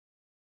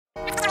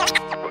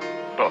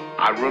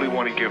I really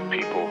want to give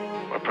people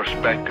a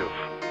perspective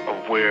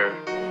of where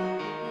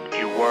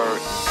you were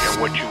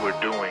and what you were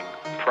doing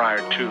prior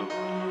to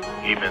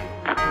even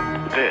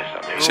this.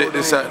 I mean, check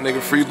this out, nigga.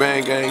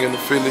 FreeBandz gang in the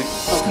Philly.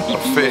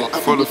 Effect,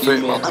 full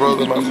effect, my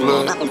brother, my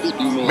blood.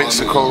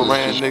 Mexico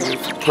ran, nigga,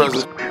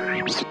 president.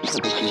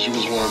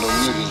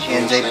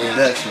 EJAY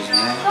Productions,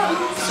 man.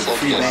 It's a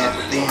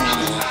FreeBandz thing,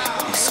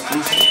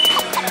 exclusive.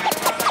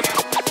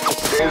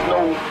 there's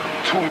no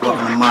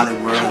Welcome to Molly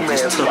World.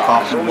 Just took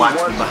off and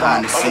watched the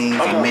behind the scenes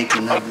and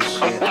making of this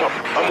shit.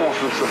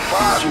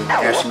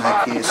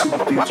 Astronaut Kid,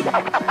 Super Future. He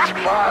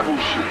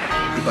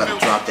about to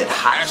drop that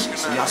hot shit,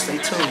 so y'all stay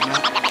tuned, man.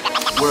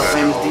 World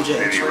famous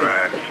DJ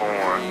XRATED.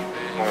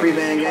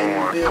 FreeBandz gang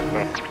in the building,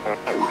 man.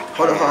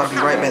 Hold up, I'll be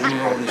right back. Let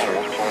me roll this right.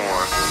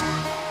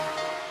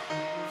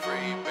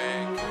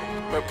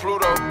 Man,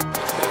 Pluto.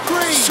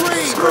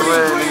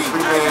 FreeBandz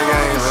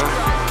gang, man.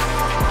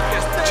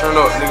 Turn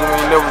up, nigga. We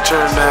ain't never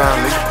turn down,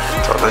 nigga.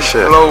 Talk that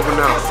shit. Globe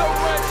now.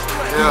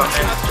 Yeah.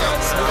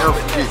 Never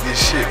forget this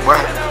shit, boy.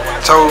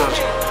 Told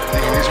you.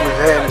 Nigga, this was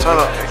had.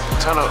 Turn up.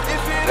 Turn up.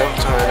 Never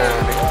turn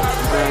down, nigga.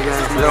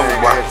 Never,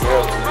 boy.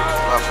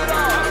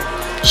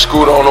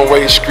 Scooter on the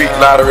way, street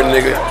lottery,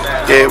 nigga.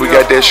 Yeah, we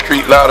got that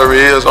street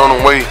lottery is on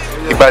the way.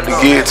 He about to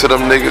give it to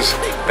them niggas.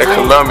 That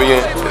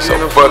Colombian, it's a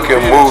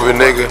fucking movie,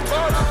 nigga.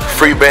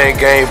 FreeBandz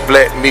gang,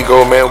 Black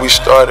Migo, man. We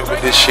started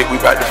with this shit. We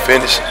about to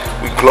finish.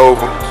 We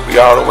global. We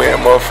all the way in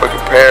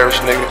motherfucking Paris,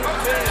 nigga.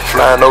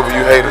 Flying over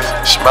you haters,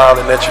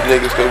 smiling at you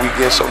niggas cause we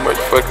getting so much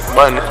fucking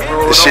money.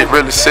 This shit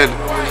really silly.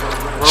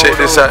 Check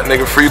this out,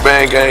 nigga.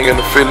 FreeBandz gang in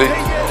the Philly.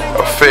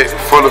 Effect,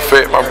 full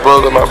effect, my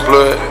brother, my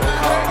blood.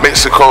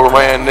 Mexico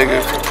ran,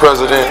 nigga, for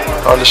president.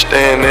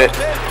 Understand that.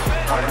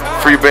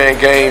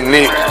 FreeBandz gang,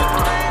 Nick.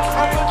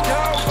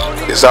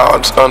 It's all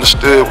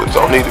understood, but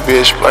don't need to be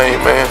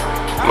explained, man.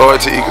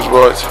 Loyalty equals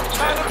royalty.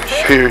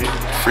 Period.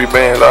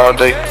 FreeBandz all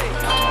day.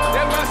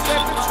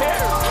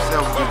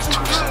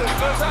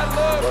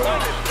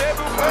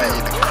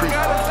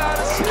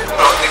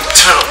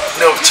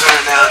 Never turn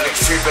down, nigga.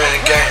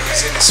 FreeBandz gang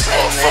is in this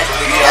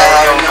motherfucker, nigga.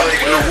 Y'all know,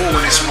 nigga. Lil Woo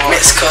in this motherfucker.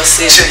 Mexico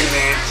City,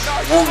 man.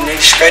 Woo, nigga.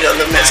 Straight up,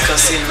 little Mexico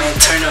City, man.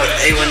 Turn up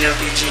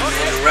A1LBG,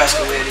 man. The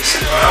rascal with this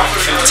shit, man. I'm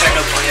finna turn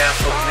up on y'all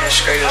folk, man.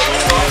 Straight up,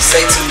 man.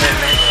 Say too much,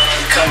 man.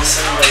 You coming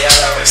soon, but y'all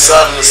already.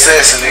 Southern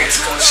Assassin, nigga.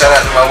 Shout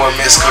out to my one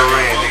Mexico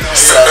ran, nigga.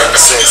 Southern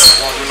Assassin.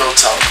 Won't do no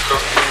talk.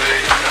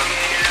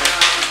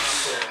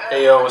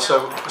 Hey yo, what's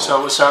up? What's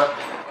up? What's up?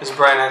 It's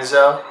Brian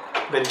Anzel.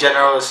 Been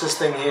general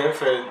assisting here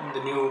for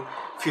the new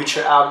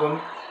Future album.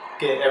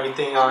 Get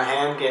everything on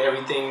hand, get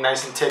everything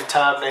nice and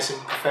tip-top, nice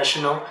and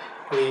professional.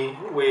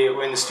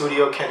 We're in the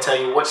studio, can't tell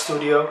you what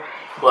studio,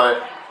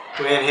 but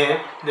we're in here.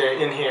 They're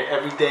in here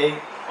every day,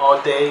 all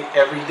day,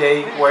 every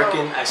day,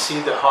 working. I see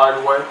the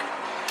hard work,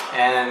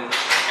 and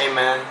hey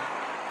man,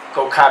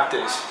 go cop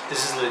this.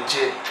 This is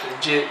legit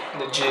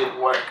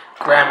work.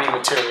 Grammy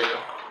material.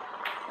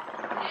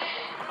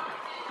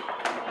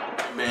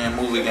 FreeBandz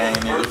movie gang,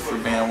 nigga.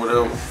 FreeBandz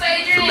whatever.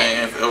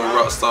 FreeBandz forever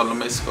rockstar the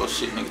Mexico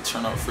shit, nigga.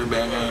 Turn up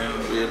FreeBandz gang,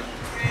 really.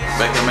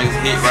 Back there makes a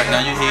hit right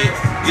now. You hear?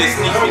 Get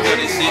sneak peek of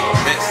this shit.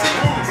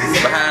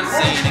 Backstage, behind the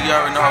scene, nigga. You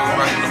already know how we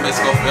rockin' the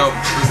Mexico forever.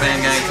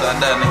 FreeBandz gang till I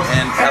die, nigga.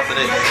 And after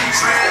that.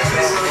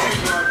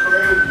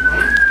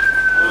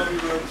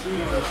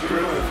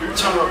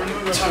 Turn up.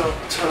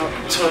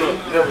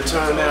 Never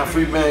turn down.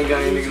 FreeBandz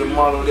gang, nigga. The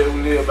motto that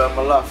we live by,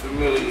 my life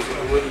familiar.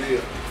 What it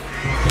is.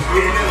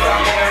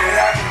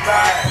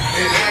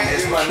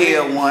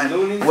 Kill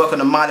one. Welcome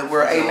to Molly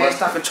World. Hey man,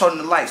 stop controlling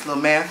the lights,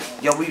 little man.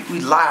 Yo, we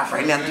live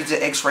right now. DJ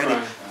XRATED.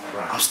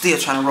 I'm still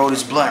trying to roll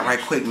this blunt right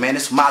quick, man.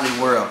 It's Molly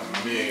World.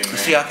 You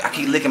see, I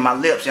keep licking my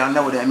lips. Y'all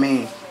know what that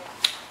means.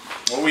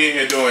 What we in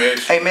here doing,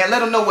 Edge? Hey man, let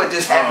them know what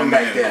just happened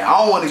back there. I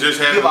don't want to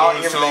give all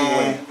everything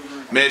away.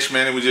 Next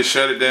man, we just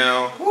shut it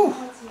down. Woo.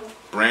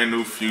 Brand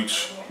new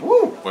Future.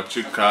 Woo. What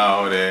you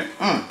call that?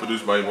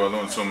 Produced by your boy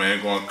LuNeyTuNeZ, man.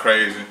 Going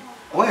crazy.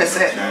 Where is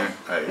that?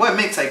 Hey. What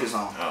mixtape is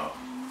on?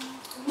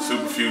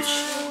 Super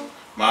Future,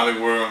 Molly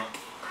World.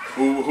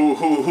 Who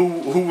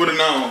would have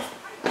known?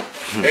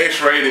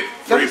 XRATED,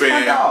 FreeBandz.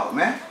 FreeBandz.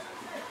 Man.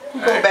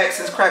 We go back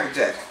since Cracker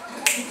Jack.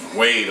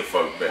 Way the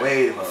fuck back.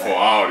 Way the fuck before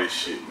all this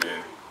shit,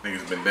 man.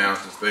 Niggas been down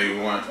since day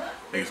one.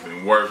 Niggas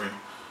been working.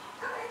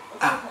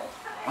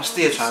 I'm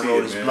still trying to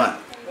roll this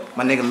blunt.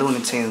 My nigga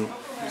LuNeyTuNeZ.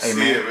 Hey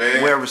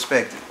man, well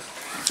respected.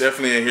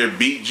 Definitely in here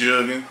beat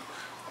jugging.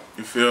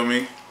 You feel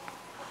me?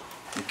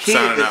 The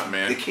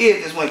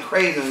kid just went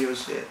crazy on your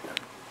shit.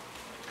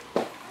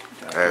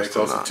 Pay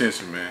close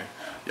attention, man.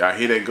 Y'all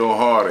hear that go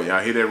harder. Y'all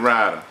hear that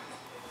rider.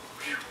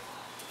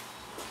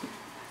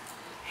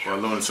 Well,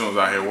 LuNeyTuNeZ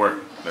out here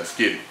working. Let's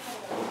get it.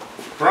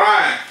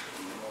 Brian!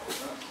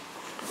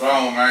 Go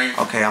on, man.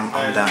 Okay, I'm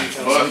done.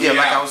 So yeah,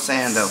 like I was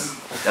saying though,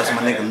 that's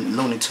my nigga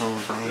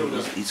LuNeyTuNeZ,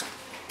 man. He's a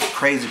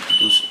crazy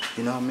producer,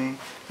 you know what I mean?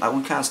 Like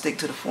we kind of stick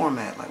to the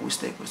format. Like we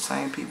stick with the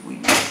same people we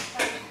use.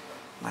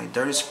 Like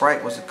Dirty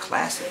Sprite was a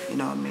classic, you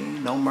know what I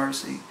mean? No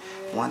Mercy,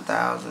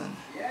 1000.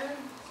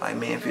 Like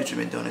me and Future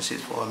been doing this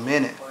shit for a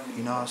minute,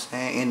 you know what I'm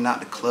saying? In and out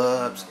the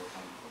clubs,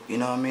 You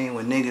know what I mean?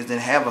 When niggas didn't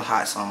have a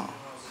hot song.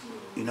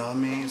 You know what I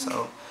mean?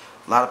 So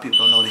a lot of people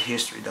don't know the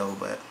history though,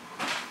 but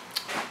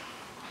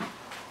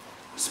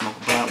smoke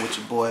a blunt with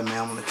your boy,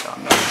 man. I'm gonna let y'all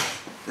know.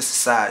 This is a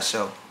side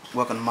show.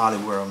 Welcome to Molly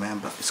World, man,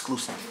 but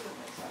exclusive.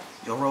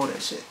 Yo, roll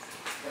that shit.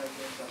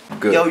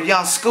 Good. Yo,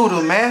 Young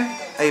Scooter, man.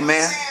 Hey,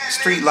 man.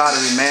 Street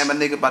Lottery, man. My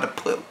nigga about to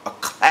put a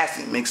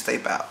classic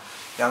mixtape out.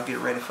 Y'all get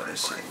ready for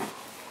this shit.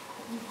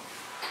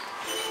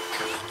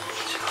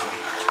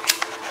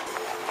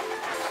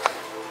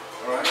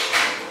 Alright.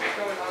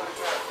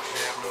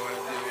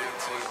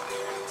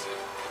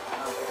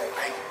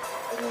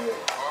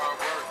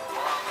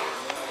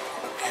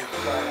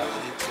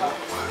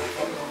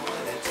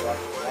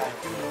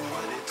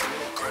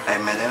 Hey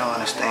man, they don't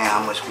understand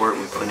how much work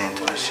we put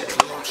into this shit.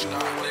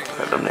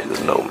 Let them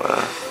niggas know,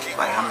 man.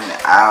 Like how many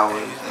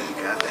hours and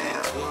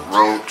goddamn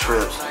road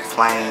trips,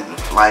 planes and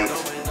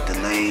flights,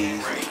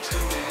 delays, and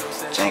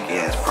janky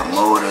ass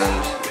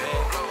promoters,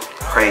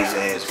 crazy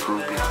ass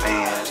groupie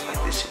fans.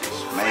 Like this shit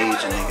is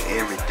major, nigga.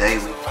 Every day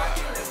we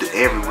do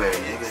everywhere,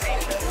 nigga.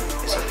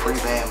 It's a free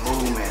band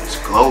movement. It's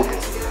global.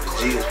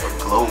 G is for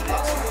global.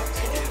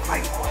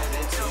 Like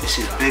this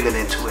shit's bigger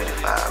than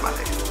 285, my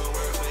nigga.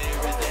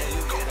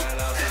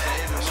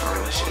 That's some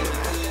real shit,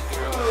 man.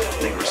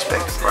 Nigga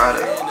respect the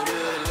product.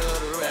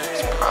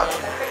 It's a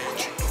product.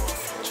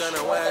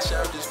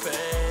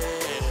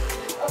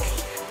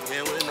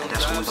 And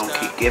that's what we gonna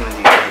keep giving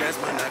these niggas,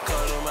 man.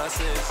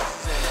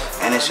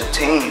 And it's your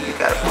team. You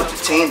gotta put the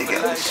team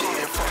together this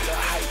shit.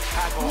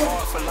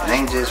 It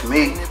ain't just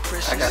me.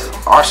 I got an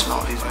arsenal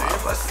of these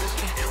motherfuckers.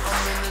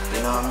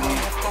 You know what I mean?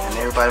 And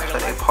everybody play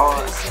their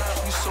part.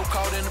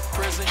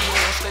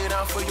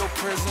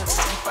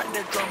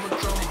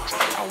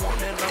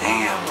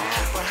 Damn, man.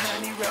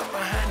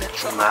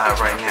 We're live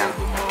right now.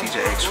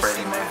 DJ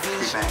XRATED, man.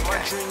 FreeBandz gang.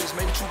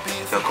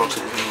 Yo, go to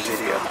this new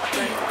video.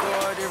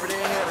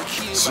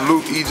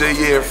 Salute EJAY,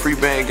 yeah,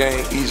 FreeBandz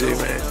gang, EJAY,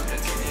 man.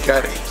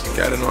 Got it.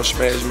 Got it on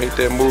Smash, make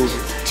that movie.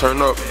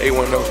 Turn up,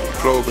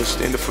 A10, Globe,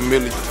 extend the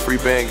familiar.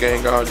 FreeBandz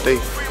gang all day.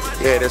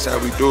 Yeah, that's how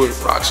we do it.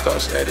 Rockstar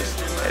status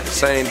at the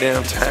same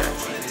damn time.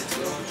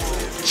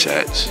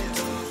 Church.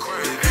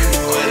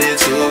 What it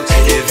took,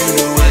 if you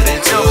knew what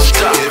it took,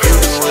 if you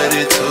knew what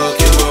it took,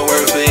 you would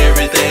work for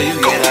everything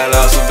you get. I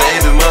lost a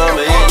baby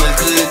mama and a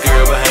good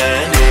girl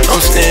behind it. I'm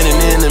standing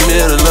in the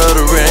middle of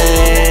the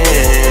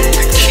rain,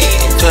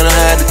 trying to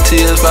hide the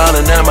tears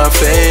falling down my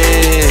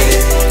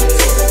face.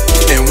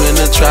 And when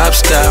the trap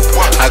stop,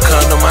 I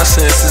come to my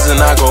senses and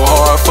I go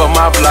hard for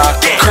my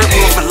block.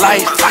 Curtain for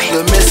life,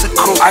 the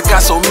Mexico, I got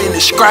so many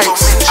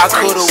stripes. I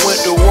could've went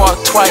to war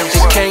twice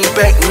and came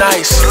back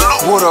nice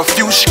with a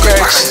few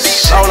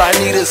scratches. All I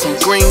need is some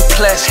green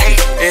plastic,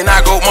 and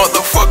I go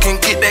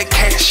motherfucking get that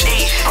cash.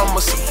 I'ma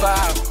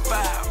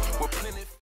survive.